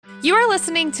You are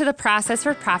listening to the Process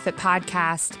for Profit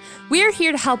podcast. We are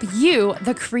here to help you,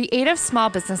 the creative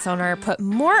small business owner, put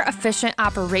more efficient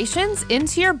operations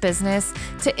into your business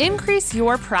to increase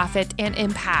your profit and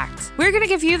impact. We're going to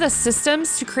give you the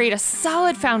systems to create a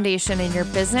solid foundation in your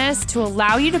business to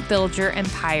allow you to build your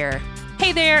empire.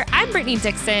 Hey there, I'm Brittany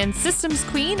Dixon, Systems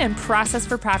Queen and Process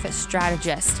for Profit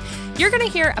strategist. You're going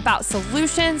to hear about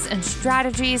solutions and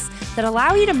strategies that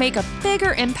allow you to make a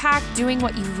bigger impact doing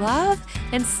what you love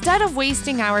instead of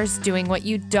wasting hours doing what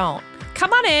you don't.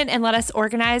 Come on in and let us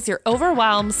organize your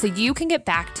overwhelm so you can get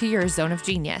back to your zone of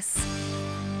genius.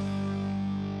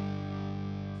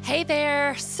 Hey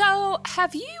there. So,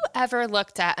 have you ever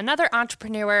looked at another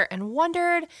entrepreneur and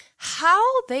wondered how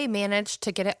they managed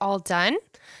to get it all done?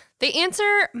 The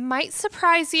answer might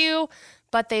surprise you,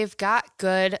 but they've got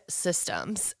good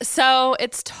systems. So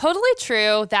it's totally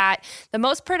true that the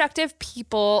most productive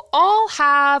people all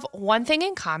have one thing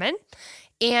in common,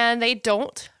 and they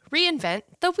don't reinvent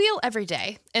the wheel every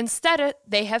day. Instead,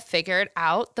 they have figured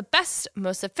out the best,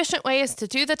 most efficient ways to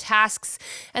do the tasks,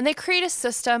 and they create a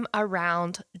system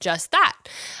around just that.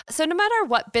 So no matter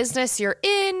what business you're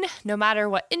in, no matter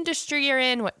what industry you're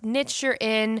in, what niche you're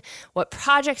in, what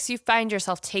projects you find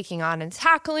yourself taking on and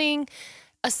tackling,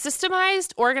 a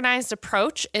systemized, organized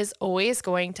approach is always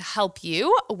going to help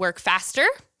you work faster,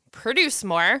 produce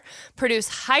more, produce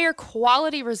higher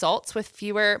quality results with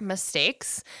fewer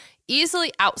mistakes,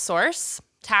 easily outsource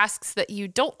tasks that you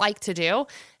don't like to do,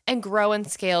 and grow and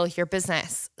scale your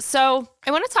business. So I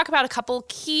want to talk about a couple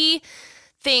key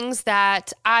things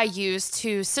that I use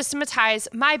to systematize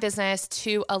my business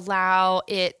to allow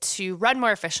it to run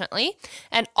more efficiently,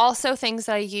 and also things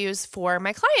that I use for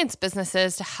my clients'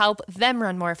 businesses to help them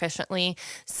run more efficiently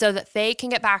so that they can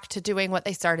get back to doing what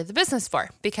they started the business for.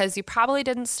 Because you probably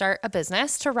didn't start a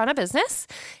business to run a business,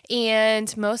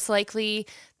 and most likely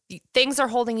things are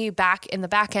holding you back in the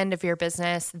back end of your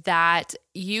business that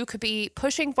you could be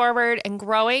pushing forward and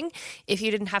growing if you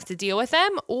didn't have to deal with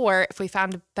them, or if we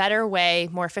found a better way,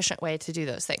 more efficient way to do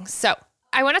those things. So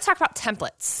I want to talk about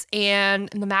templates and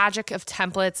the magic of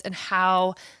templates and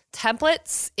how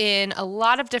templates in a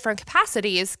lot of different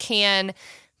capacities can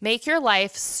make your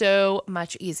life so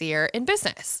much easier in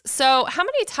business. So how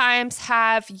many times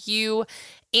have you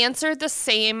answered the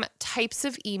same types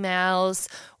of emails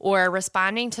or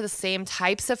responding to the same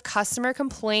types of customer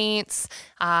complaints,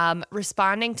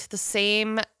 responding to the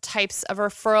same types of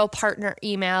referral partner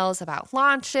emails about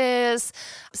launches,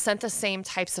 sent the same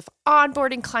types of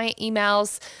onboarding client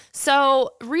emails?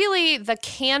 So really the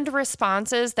canned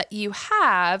responses that you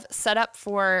have set up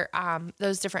for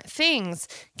those different things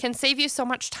can save you so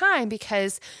much time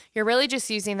because you're really just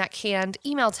using that canned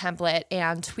email template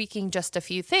and tweaking just a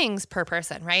few things per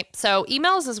person, right? So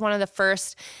emails is one of the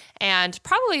first and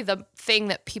probably the thing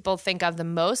that people think of the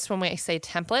most when we say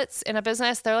templates in a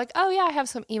business. They're like, oh yeah, I have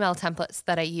some email templates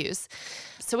that I use.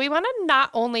 So we want to not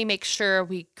only make sure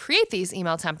we create these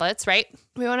email templates, right?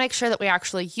 We want to make sure that we're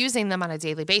actually using them on a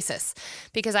daily basis,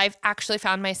 because I've actually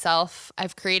found myself,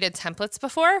 I've created templates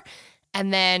before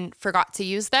and then forgot to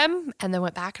use them, and then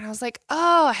went back and I was like,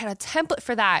 oh, I had a template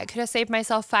for that. I could have saved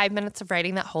myself 5 minutes of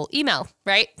writing that whole email,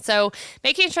 right? So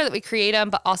making sure that we create them,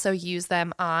 but also use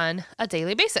them on a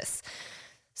daily basis.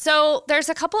 So there's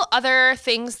a couple other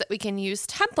things that we can use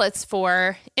templates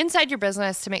for inside your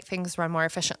business to make things run more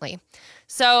efficiently.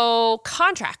 So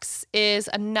contracts is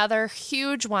another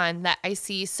huge one that I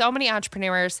see so many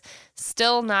entrepreneurs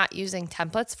still not using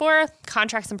templates for.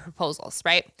 Contracts and proposals,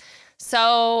 right?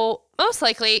 So most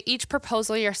likely each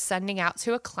proposal you're sending out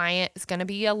to a client is going to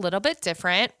be a little bit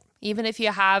different. Even if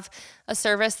you have a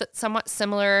service that's somewhat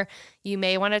similar, you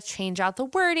may want to change out the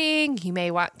wording. You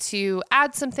may want to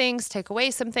add some things, take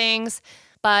away some things,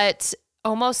 but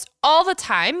almost all the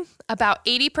time, about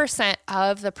 80%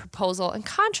 of the proposal and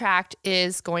contract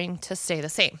is going to stay the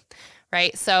same,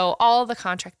 right? So all of the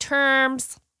contract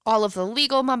terms, all of the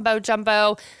legal mumbo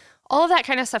jumbo, all of that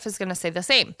kind of stuff is going to stay the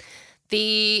same.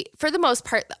 For the most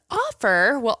part, the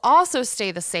offer will also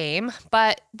stay the same,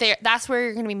 but that's where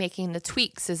you're going to be making the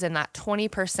tweaks, is in that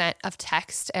 20% of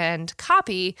text and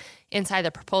copy inside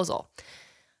the proposal.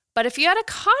 But if you had a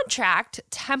contract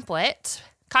and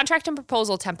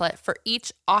proposal template for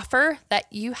each offer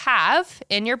that you have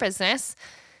in your business,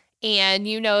 and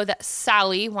you know that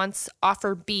Sally wants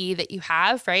offer B that you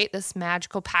have, right? This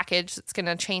magical package that's going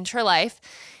to change her life.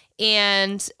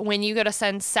 And when you go to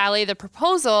send Sally the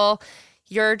proposal,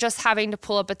 you're just having to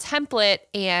pull up a template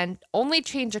and only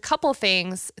change a couple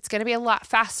things. It's going to be a lot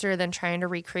faster than trying to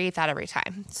recreate that every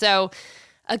time. So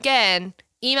again,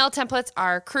 email templates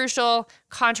are crucial.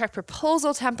 Contract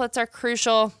proposal templates are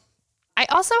crucial. I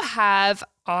also have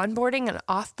onboarding and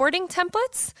offboarding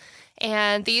templates.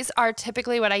 And these are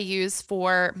typically what I use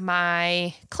for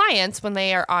my clients when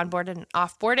they are onboarded and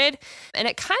offboarded. And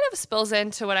it kind of spills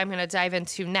into what I'm going to dive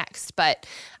into next, but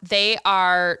they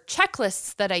are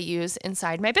checklists that I use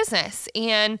inside my business.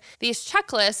 And these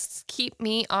checklists keep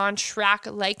me on track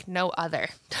like no other,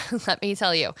 let me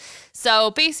tell you. So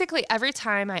basically, every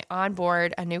time I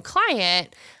onboard a new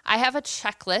client, I have a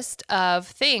checklist of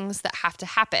things that have to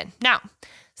happen. Now,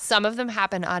 some of them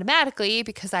happen automatically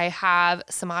because I have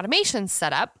some automations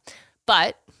set up,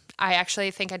 but I actually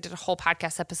think I did a whole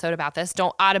podcast episode about this.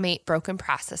 Don't automate broken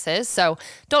processes. So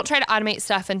don't try to automate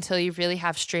stuff until you really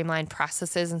have streamlined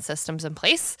processes and systems in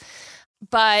place.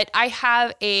 But I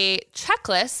have a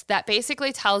checklist that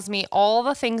basically tells me all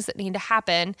the things that need to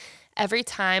happen every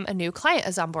time a new client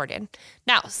is onboarded.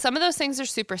 Now, some of those things are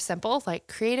super simple, like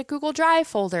create a Google Drive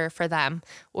folder for them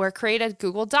or create a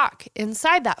Google Doc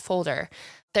inside that folder.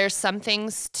 There's some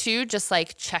things too, just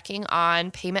like checking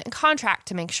on payment and contract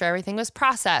to make sure everything was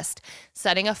processed,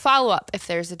 setting a follow-up if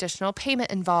there's additional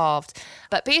payment involved.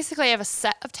 But basically, I have a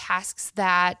set of tasks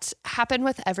that happen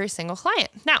with every single client.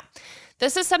 Now,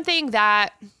 this is something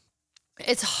that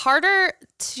it's harder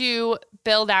to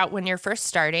build out when you're first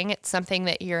starting. It's something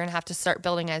that you're going to have to start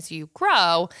building as you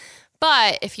grow.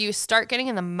 But if you start getting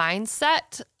in the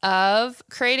mindset of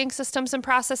creating systems and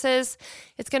processes,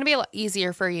 it's going to be a lot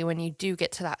easier for you when you do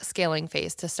get to that scaling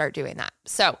phase to start doing that.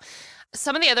 So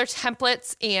some of the other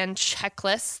templates and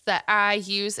checklists that I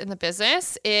use in the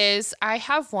business is I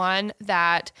have one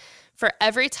that for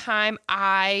every time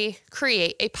I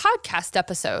create a podcast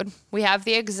episode, we have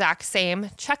the exact same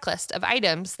checklist of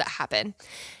items that happen.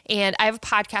 And I have a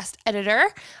podcast editor.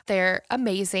 They're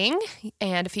amazing.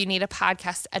 And if you need a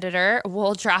podcast editor,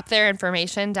 we'll drop their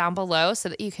information down below so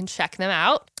that you can check them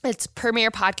out. It's Premier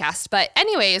Podcast. But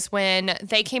anyways, when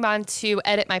they came on to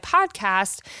edit my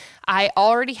podcast, I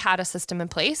already had a system in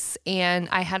place and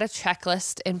I had a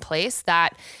checklist in place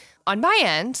that on my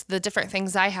end, the different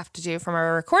things I have to do from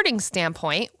a recording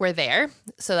standpoint were there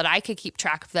so that I could keep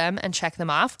track of them and check them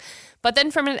off. But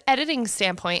then from an editing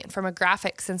standpoint, from a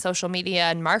graphics and social media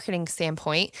and marketing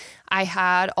standpoint, I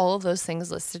had all of those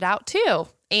things listed out too.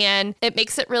 And it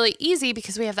makes it really easy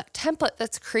because we have that template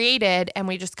that's created and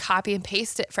we just copy and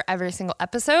paste it for every single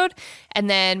episode. And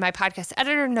then my podcast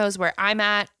editor knows where I'm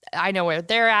at. I know where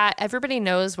they're at. Everybody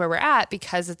knows where we're at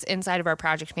because it's inside of our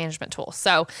project management tool.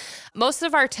 So most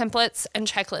of our templates and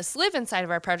checklists live inside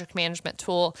of our project management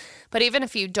tool. But even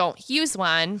if you don't use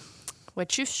one,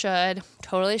 which you should,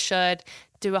 totally should,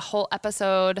 do a whole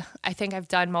episode. I think I've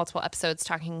done multiple episodes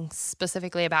talking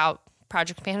specifically about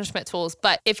project management tools.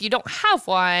 But if you don't have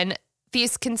one,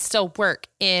 these can still work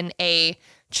in a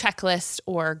checklist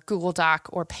or Google Doc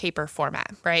or paper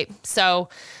format, right? So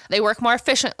they work more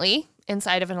efficiently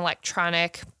inside of an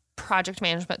electronic project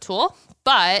management tool.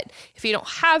 But if you don't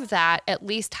have that, at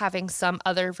least having some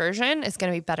other version is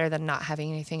going to be better than not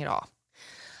having anything at all.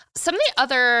 Some of the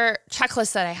other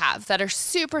checklists that I have that are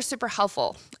super, super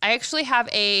helpful, I actually have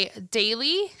a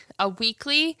daily, a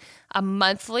weekly, a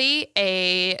monthly,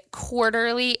 a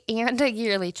quarterly, and a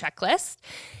yearly checklist.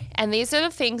 And these are the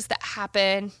things that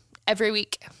happen every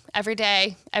week, every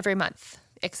day, every month,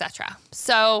 etc.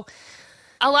 So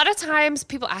a lot of times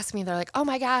people ask me, they're like, oh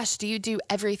my gosh, do you do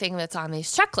everything that's on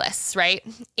these checklists, right?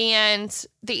 And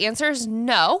the answer is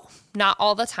no, not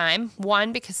all the time.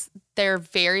 One, because they're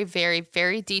very, very,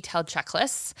 very detailed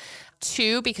checklists.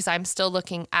 Two, because I'm still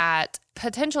looking at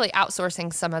potentially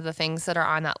outsourcing some of the things that are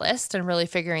on that list and really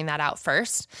figuring that out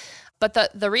first.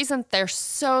 But the reason they're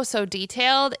so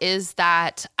detailed is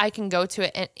that I can go to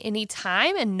it at any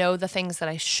time and know the things that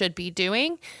I should be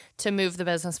doing to move the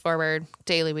business forward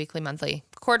daily, weekly, monthly,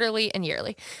 quarterly, and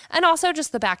yearly. And also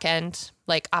just the back end,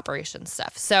 like operations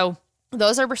stuff. So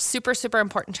those are super, super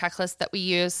important checklists that we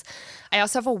use. I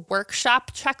also have a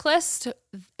workshop checklist.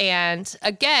 And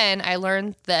again, I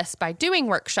learned this by doing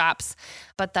workshops,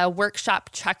 but the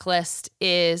workshop checklist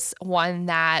is one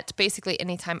that basically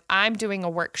anytime I'm doing a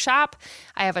workshop,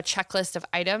 I have a checklist of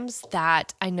items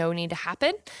that I know need to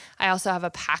happen. I also have a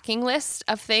packing list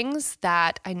of things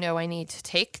that I know I need to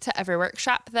take to every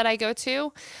workshop that I go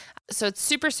to. So it's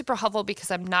super, super helpful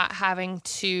because I'm not having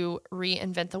to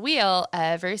reinvent the wheel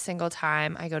every single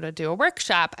time I go to do a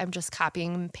workshop. I'm just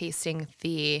copying and pasting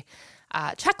the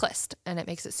checklist, and it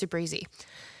makes it super easy.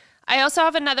 I also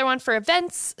have another one for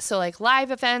events, so like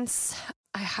live events.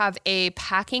 I have a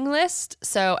packing list.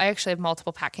 So I actually have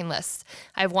multiple packing lists.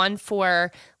 I have one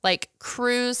for like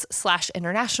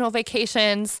cruise/international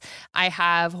vacations. I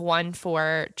have one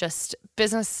for just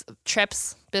business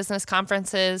trips, business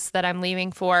conferences that I'm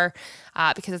leaving for,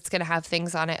 because it's going to have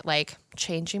things on it like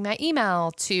changing my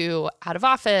email to out of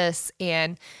office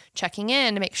and checking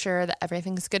in to make sure that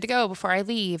everything's good to go before I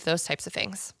leave, those types of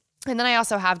things. And then I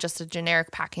also have just a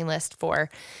generic packing list for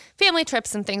family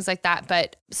trips and things like that.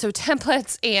 But so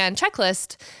templates and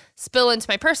checklist spill into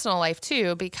my personal life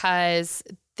too, because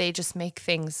they just make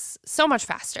things so much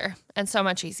faster and so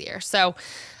much easier. So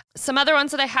some other ones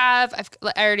that I have,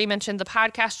 I already mentioned the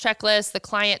podcast checklist, the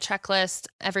client checklist.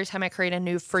 Every time I create a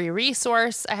new free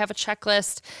resource, I have a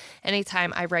checklist.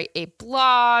 Anytime I write a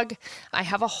blog, I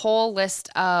have a whole list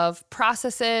of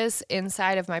processes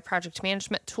inside of my project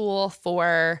management tool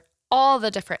for all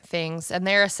the different things. And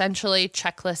they're essentially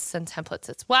checklists and templates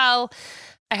as well.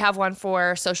 I have one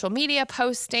for social media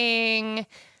posting.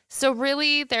 So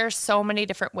really, there's so many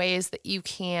different ways that you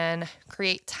can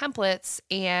create templates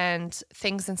and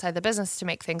things inside the business to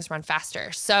make things run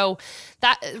faster. So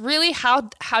that really, how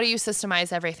do you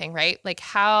systemize everything, right? Like,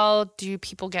 how do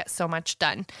people get so much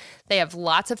done? They have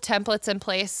lots of templates in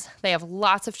place. They have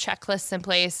lots of checklists in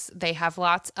place. They have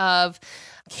lots of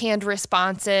canned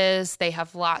responses. They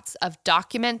have lots of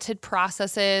documented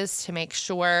processes to make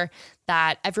sure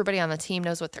that everybody on the team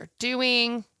knows what they're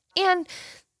doing. And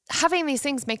having these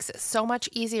things makes it so much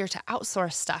easier to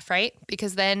outsource stuff, right?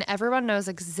 Because then everyone knows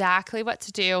exactly what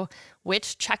to do,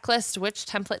 which checklist, which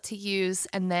template to use,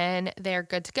 and then they're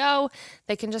good to go.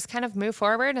 They can just kind of move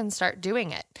forward and start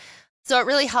doing it. So it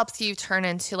really helps you turn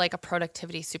into like a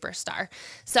productivity superstar.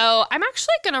 So I'm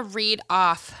actually going to read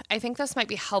off, I think this might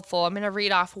be helpful. I'm going to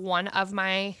read off one of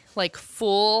my like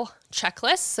full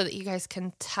checklists so that you guys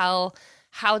can tell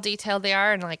how detailed they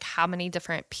are and like how many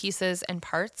different pieces and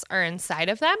parts are inside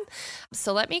of them.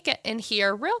 So let me get in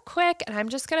here real quick, and I'm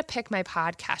just going to pick my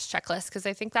podcast checklist because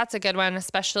I think that's a good one,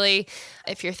 especially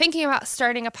if you're thinking about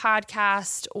starting a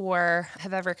podcast or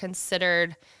have ever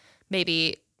considered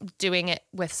maybe doing it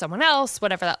with someone else,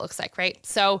 whatever that looks like, right?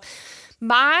 So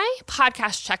my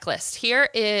podcast checklist, here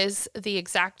is the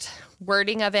exact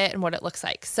wording of it and what it looks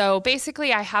like. So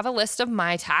basically, I have a list of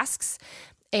my tasks.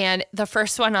 And the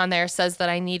first one on there says that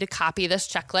I need to copy this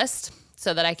checklist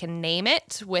so that I can name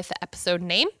it with the episode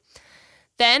name.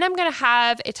 Then I'm going to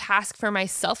have a task for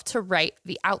myself to write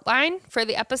the outline for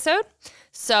the episode.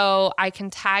 So I can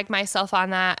tag myself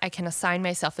on that. I can assign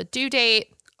myself a due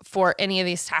date for any of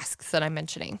these tasks that I'm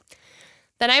mentioning.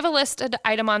 Then I have a listed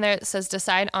item on there that says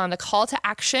decide on the call to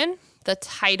action, the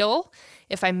title,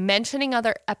 if I'm mentioning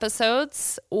other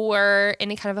episodes or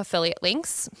any kind of affiliate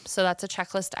links. So that's a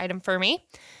checklist item for me.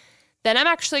 Then I'm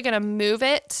actually going to move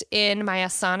it in my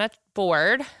Asana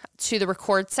board to the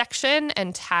record section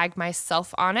and tag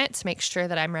myself on it to make sure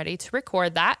that I'm ready to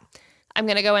record that. I'm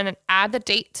going to go in and add the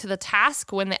date to the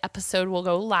task when the episode will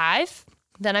go live.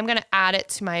 Then I'm going to add it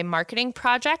to my marketing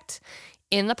project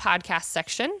in the podcast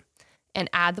section and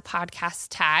add the podcast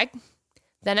tag.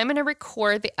 Then I'm going to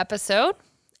record the episode,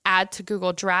 add to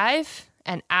Google Drive,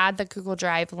 and add the Google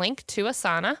Drive link to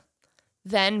Asana.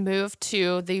 Then move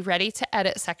to the ready to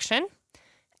edit section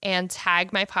and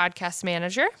tag my podcast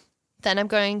manager. Then I'm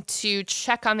going to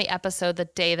check on the episode the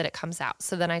day that it comes out.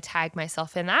 So then I tag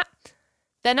myself in that.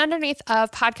 Then underneath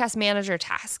of podcast manager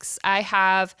tasks, I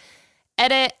have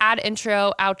edit, add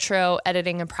intro, outro,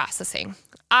 editing, and processing.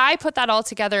 I put that all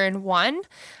together in one.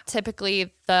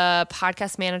 Typically, the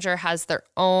podcast manager has their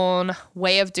own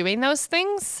way of doing those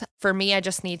things. For me, I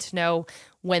just need to know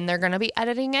when they're going to be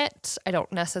editing it. I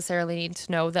don't necessarily need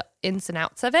to know the ins and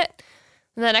outs of it.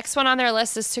 And the next one on their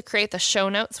list is to create the show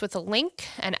notes with a link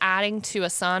and adding to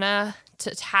Asana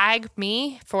to tag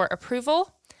me for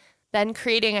approval. Then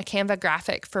creating a Canva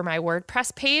graphic for my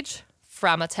WordPress page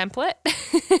from a template.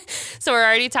 So we're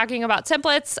already talking about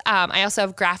templates. I also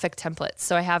have graphic templates.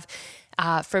 So I have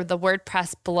for the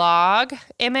WordPress blog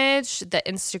image, the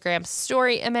Instagram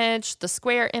story image, the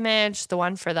square image, the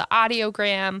one for the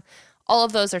audiogram. All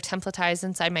of those are templatized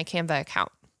inside my Canva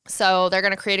account. So they're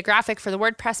going to create a graphic for the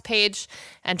WordPress page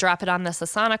and drop it on this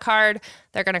Asana card.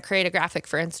 They're going to create a graphic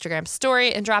for Instagram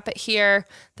story and drop it here.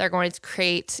 They're going to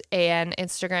create an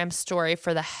Instagram story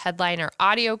for the headline or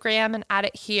audiogram and add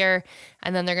it here.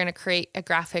 And then they're going to create a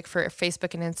graphic for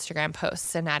Facebook and Instagram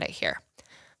posts and add it here.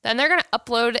 Then they're going to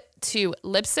upload to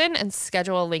Libsyn and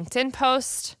schedule a LinkedIn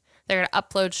post. They're going to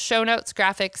upload show notes,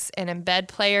 graphics, and embed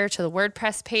player to the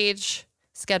WordPress page,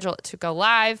 schedule it to go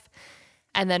live.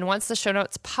 And then once the show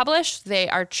notes published, they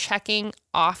are checking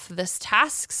off this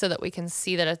task so that we can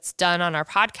see that it's done on our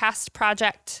podcast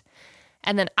project.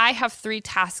 And then I have 3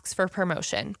 tasks for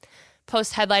promotion.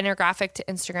 Post headliner graphic to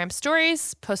Instagram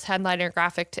stories, post headliner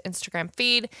graphic to Instagram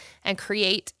feed, and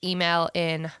create email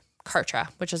in Kartra,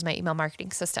 which is my email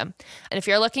marketing system. And if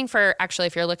you're looking for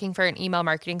an email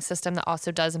marketing system that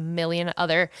also does a million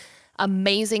other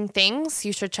amazing things,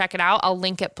 you should check it out. I'll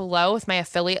link it below with my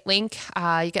affiliate link.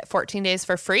 You get 14 days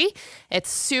for free.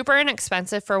 It's super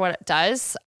inexpensive for what it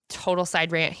does. Total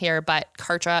side rant here, but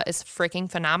Kartra is freaking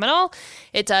phenomenal.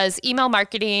 It does email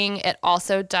marketing. It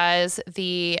also does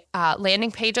the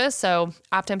landing pages, so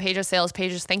opt-in pages, sales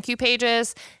pages, thank you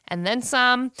pages, and then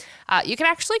some. You can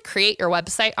actually create your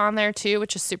website on there too,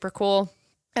 which is super cool,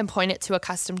 and point it to a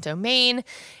custom domain.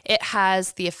 It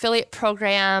has the affiliate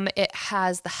program. It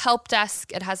has the help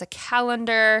desk. It has a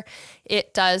calendar.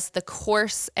 It does the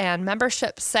course and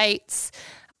membership sites.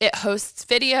 It hosts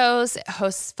videos, it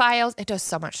hosts files, it does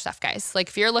so much stuff, guys. Like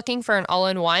if you're looking for an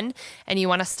all-in-one and you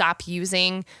want to stop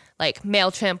using like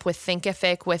MailChimp with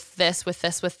Thinkific with this,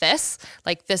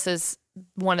 like this is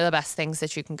one of the best things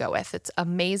that you can go with. It's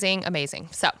amazing, amazing.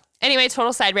 So anyway,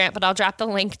 total side rant, but I'll drop the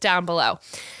link down below.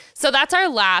 So that's our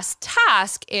last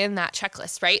task in that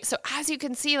checklist, right? So as you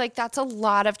can see, like that's a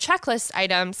lot of checklist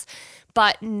items.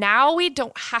 But now we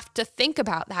don't have to think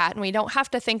about that, and we don't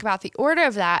have to think about the order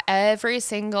of that every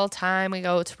single time we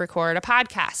go to record a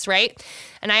podcast, right?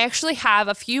 And I actually have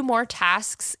a few more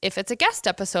tasks if it's a guest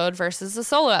episode versus a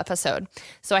solo episode.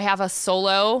 So I have a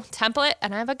solo template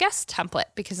and I have a guest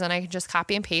template because then I can just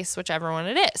copy and paste whichever one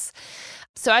it is.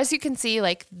 So as you can see,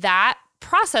 like that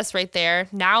process right there,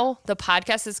 now the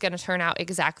podcast is going to turn out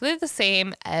exactly the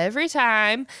same every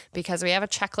time because we have a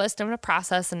checklist and a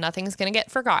process and nothing's going to get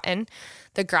forgotten.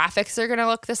 The graphics are going to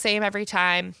look the same every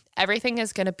time. Everything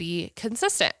is going to be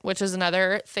consistent, which is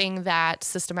another thing that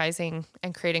systemizing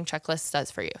and creating checklists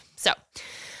does for you. So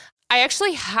I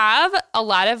actually have a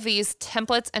lot of these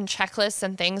templates and checklists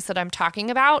and things that I'm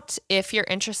talking about. If you're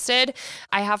interested,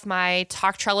 I have my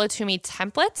Talk Trello to Me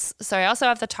templates. So I also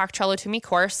have the Talk Trello to Me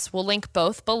course. We'll link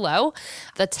both below.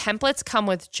 The templates come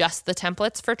with just the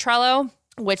templates for Trello,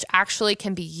 which actually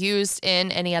can be used in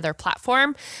any other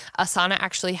platform. Asana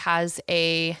actually has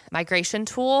a migration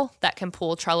tool that can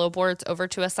pull Trello boards over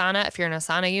to Asana if you're an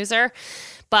Asana user.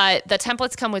 But the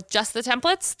templates come with just the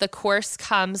templates. The course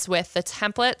comes with the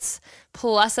templates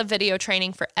plus a video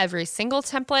training for every single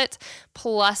template,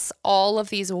 plus all of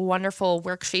these wonderful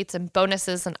worksheets and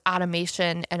bonuses and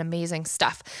automation and amazing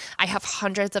stuff. I have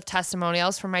hundreds of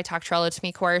testimonials from my Talk Trello to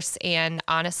Me course, and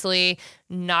honestly,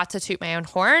 not to toot my own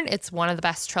horn, it's one of the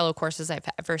best Trello courses I've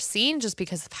ever seen just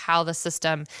because of how the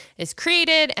system is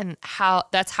created and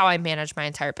that's how I manage my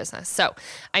entire business. So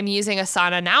I'm using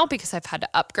Asana now because I've had to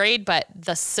upgrade, but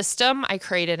the system I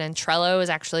created in Trello is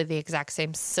actually the exact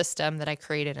same system that I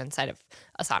created inside of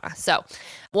Asana. So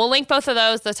we'll link both of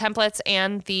those, the templates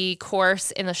and the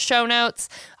course, in the show notes.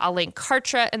 I'll link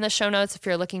Kartra in the show notes if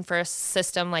you're looking for a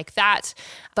system like that.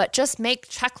 But just make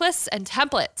checklists and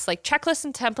templates. Like checklists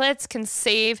and templates can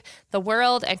save the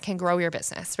world and can grow your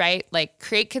business, right? Like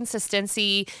create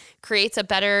consistency, creates a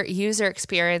better user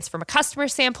experience from a customer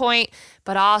standpoint,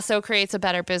 but also creates a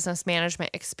better business management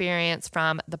experience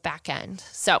from the back end.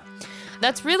 So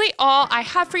that's really all I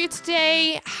have for you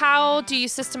today. How do you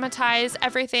systematize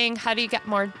everything? How do you get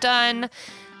more done?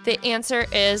 The answer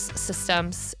is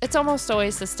systems. It's almost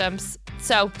always systems.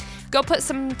 So go put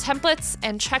some templates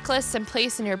and checklists in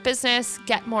place in your business,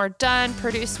 get more done,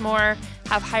 produce more,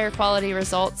 have higher quality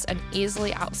results, and easily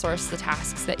outsource the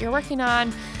tasks that you're working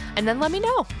on. And then let me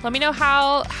know. Let me know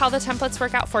how the templates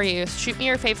work out for you. Shoot me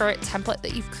your favorite template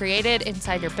that you've created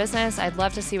inside your business. I'd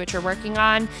love to see what you're working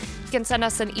on. You can send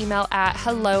us an email at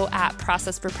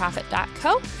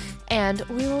hello@processforprofit.co and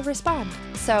we will respond.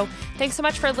 So thanks so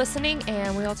much for listening,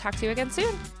 and we will talk to you again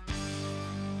soon.